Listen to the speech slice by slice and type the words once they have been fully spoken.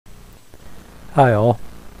Hi all.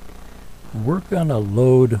 We're going to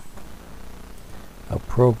load a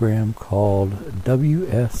program called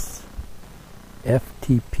WS-FTP.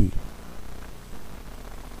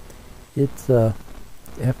 It's a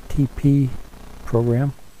FTP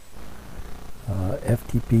program.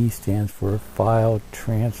 FTP stands for File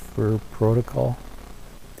Transfer Protocol.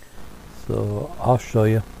 So I'll show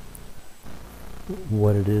you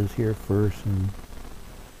what it is here first, and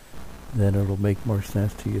then it'll make more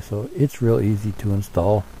sense to you. So it's real easy to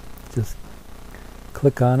install. Just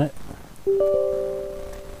click on it,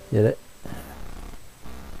 hit it,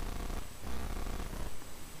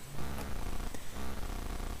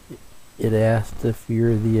 it asks if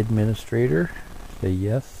you're the administrator, say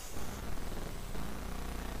yes,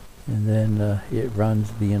 and then it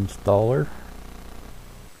runs the installer.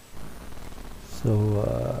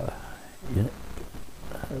 So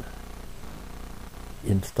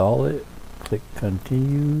install it, click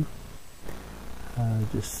continue,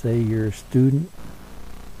 just say you're a student,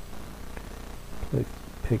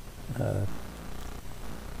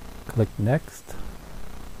 click next,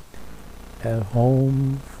 at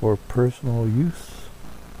home for personal use,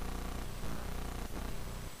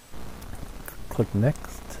 click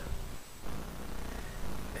next,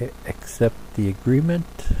 accept the agreement.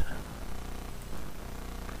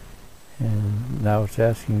 And now it's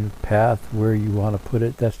asking you path where you want to put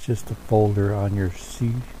it. That's just a folder on your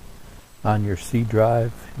C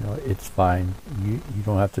drive. You know, it's fine. You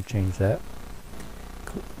don't have to change that.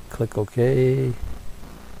 Click OK.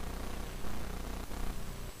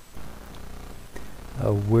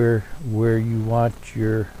 Where you want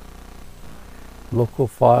your local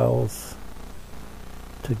files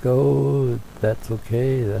to go, that's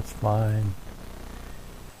okay. That's fine.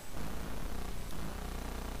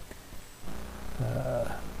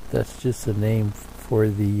 That's just a name for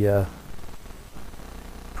the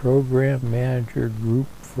program manager group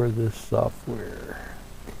for this software.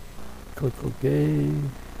 Click OK,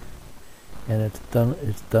 and it's done.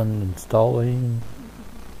 It's done installing.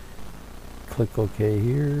 Click OK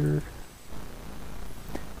here.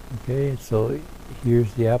 Okay, so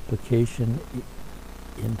here's the application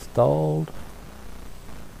installed.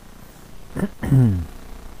 And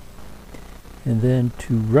then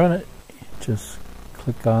to run it, just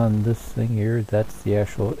click on this thing here. That's the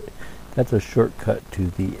actual, that's a shortcut to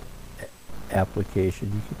the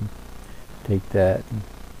application. You can take that and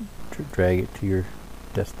drag it to your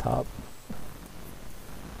desktop.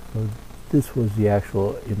 So this was the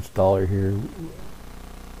actual installer here.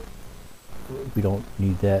 We don't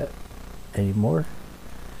need that anymore.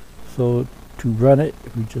 So to run it,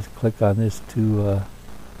 we just click on this to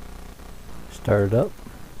start it up.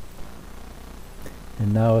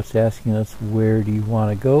 And now it's asking us, where do you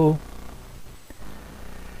want to go?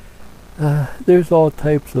 There's all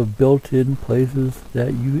types of built-in places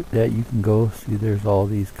that you can go. See, there's all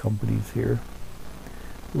these companies here.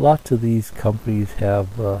 Lots of these companies have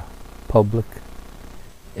public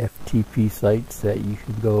FTP sites that you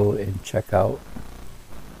can go and check out.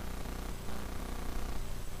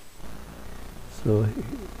 So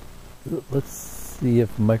let's see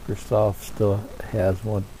if Microsoft still has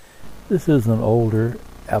one. This is an older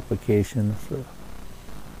application, so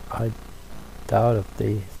I doubt if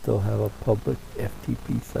they still have a public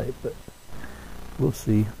FTP site, but we'll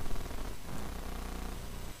see.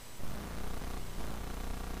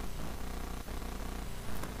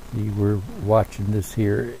 See, we're watching this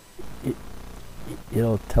here.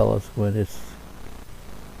 It'll tell us when it's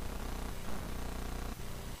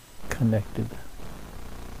connected.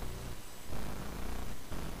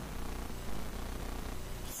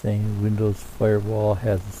 Saying Windows Firewall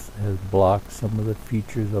has blocked some of the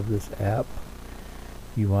features of this app.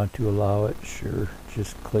 You want to allow it? Sure.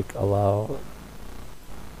 Just click allow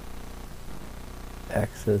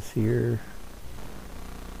access here.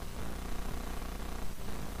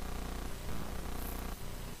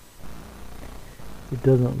 It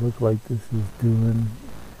doesn't look like this is doing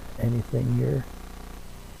anything here.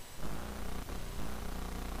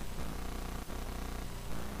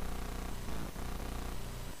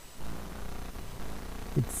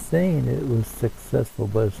 It's saying it was successful,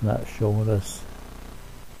 but it's not showing us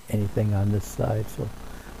anything on this side, so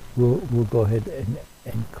we'll go ahead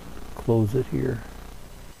and close it here.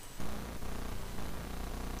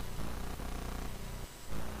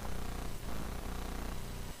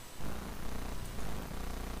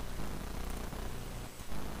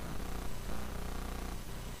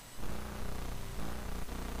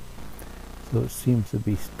 So it seems to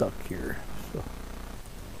be stuck here, so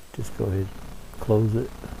just go ahead, close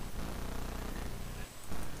it.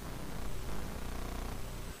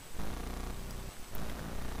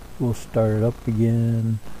 we'll start it up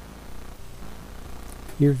again.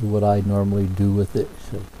 Here's what I normally do with it.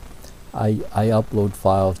 So I upload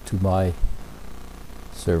files to my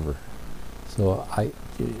server, so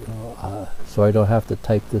so I don't have to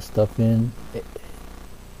type this stuff in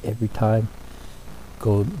every time.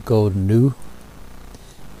 Go to new,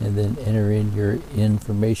 and then enter in your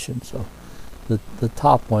information. So the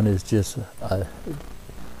top one is just a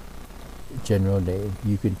general name.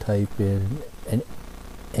 You can type in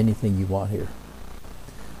anything you want here.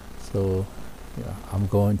 So I'm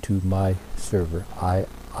going to my server,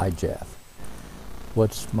 iJaff.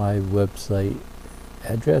 What's my website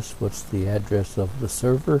address? What's the address of the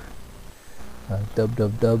server?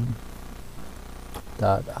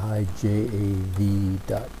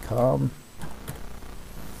 www.ijav.com.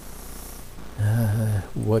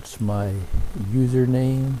 What's my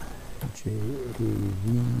username?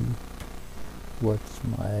 JAV. What's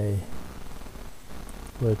my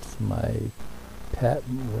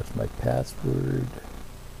password?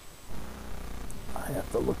 I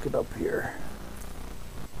have to look it up here.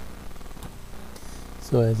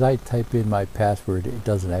 So as I type in my password, it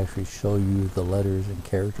doesn't actually show you the letters and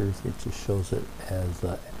characters, it just shows it as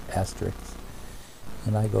asterisks.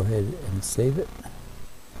 And I go ahead and save it.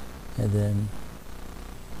 And then,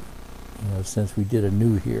 since we did a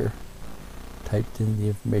new here, typed in the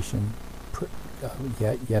information,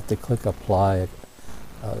 you have to click apply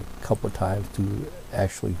a couple times to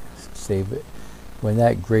actually save it. When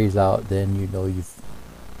that grays out, then you know you've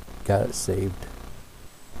got it saved.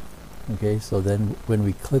 Okay, so then when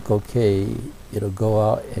we click OK, it'll go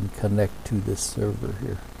out and connect to this server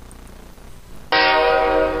here.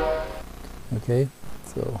 Okay,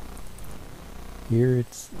 so here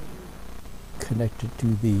it's connected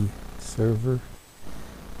to the server.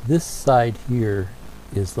 This side here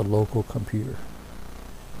is the local computer.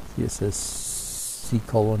 See, it says C: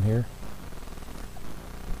 here.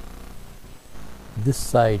 This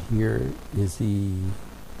side here is the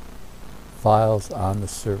files on the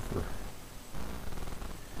server.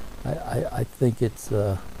 I think it's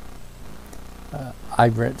I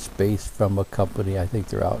rent space from a company. I think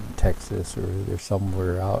they're out in Texas, or they're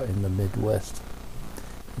somewhere out in the Midwest.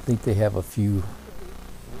 I think they have a few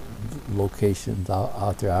locations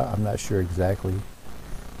out there. I'm not sure exactly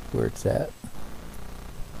where it's at.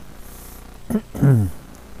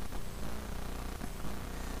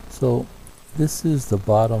 So this is the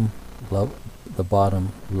bottom level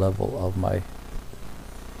of my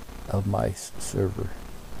server.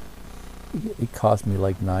 It cost me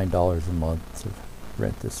like $9 a month to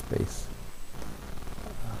rent this space.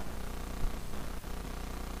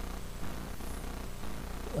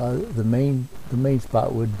 The main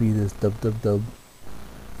spot would be this www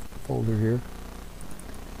folder here.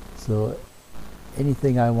 So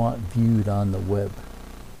anything I want viewed on the web,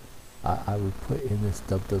 I would put in this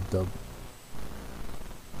www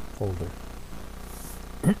folder.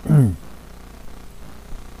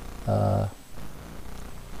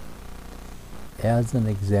 As an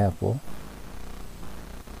example,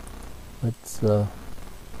 let's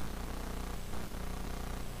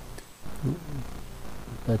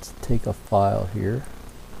take a file here.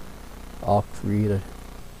 I'll create a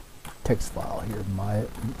text file here,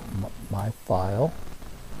 my file,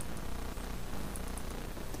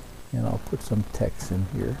 and I'll put some text in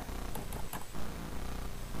here.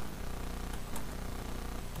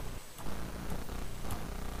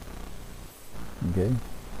 Okay.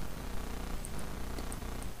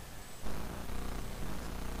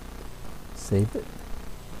 Save it,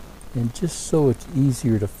 and just so it's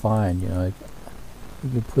easier to find, you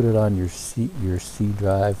can put it on your C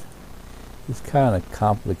drive. It's kind of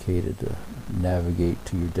complicated to navigate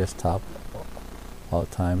to your desktop all the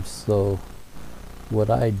time. So what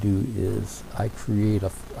I do is I create a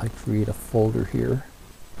folder here,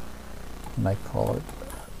 and I call it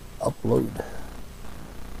upload,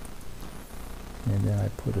 and then I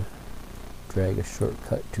drag a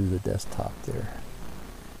shortcut to the desktop there.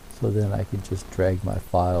 So then I can just drag my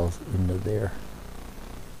files into there.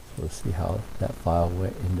 So see how that file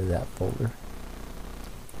went into that folder.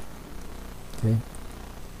 Okay.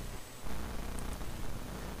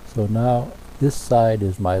 So now this side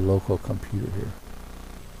is my local computer here.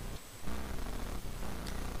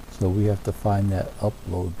 So we have to find that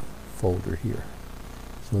upload folder here.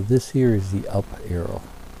 So this here is the up arrow.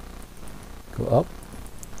 Go up,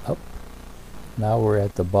 up. Now we're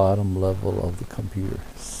at the bottom level of the computer.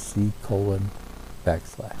 C://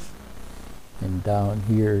 and down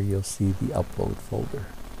here you'll see the upload folder.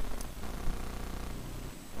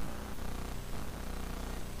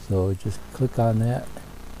 So just click on that,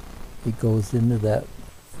 it goes into that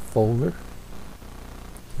folder.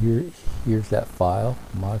 here's that file,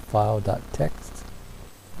 myfile.txt,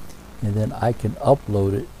 and then I can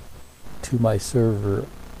upload it to my server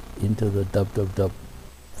into the www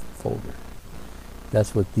folder.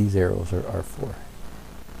 That's what these arrows are for.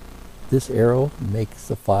 This arrow makes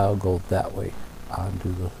the file go that way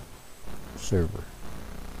onto the server.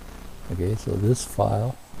 Okay, so this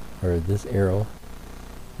file, or this arrow,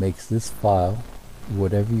 makes this file,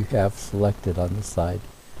 whatever you have selected on the side,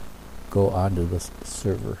 go onto the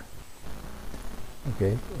server.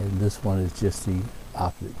 Okay, and this one is just the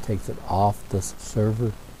opposite. It takes it off the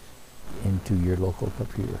server into your local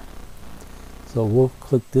computer. So we'll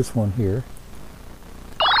click this one here.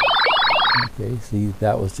 Okay, see,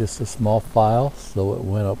 that was just a small file, so it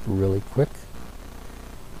went up really quick.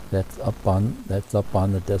 That's up on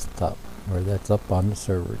the desktop, or that's up on the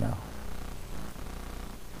server now.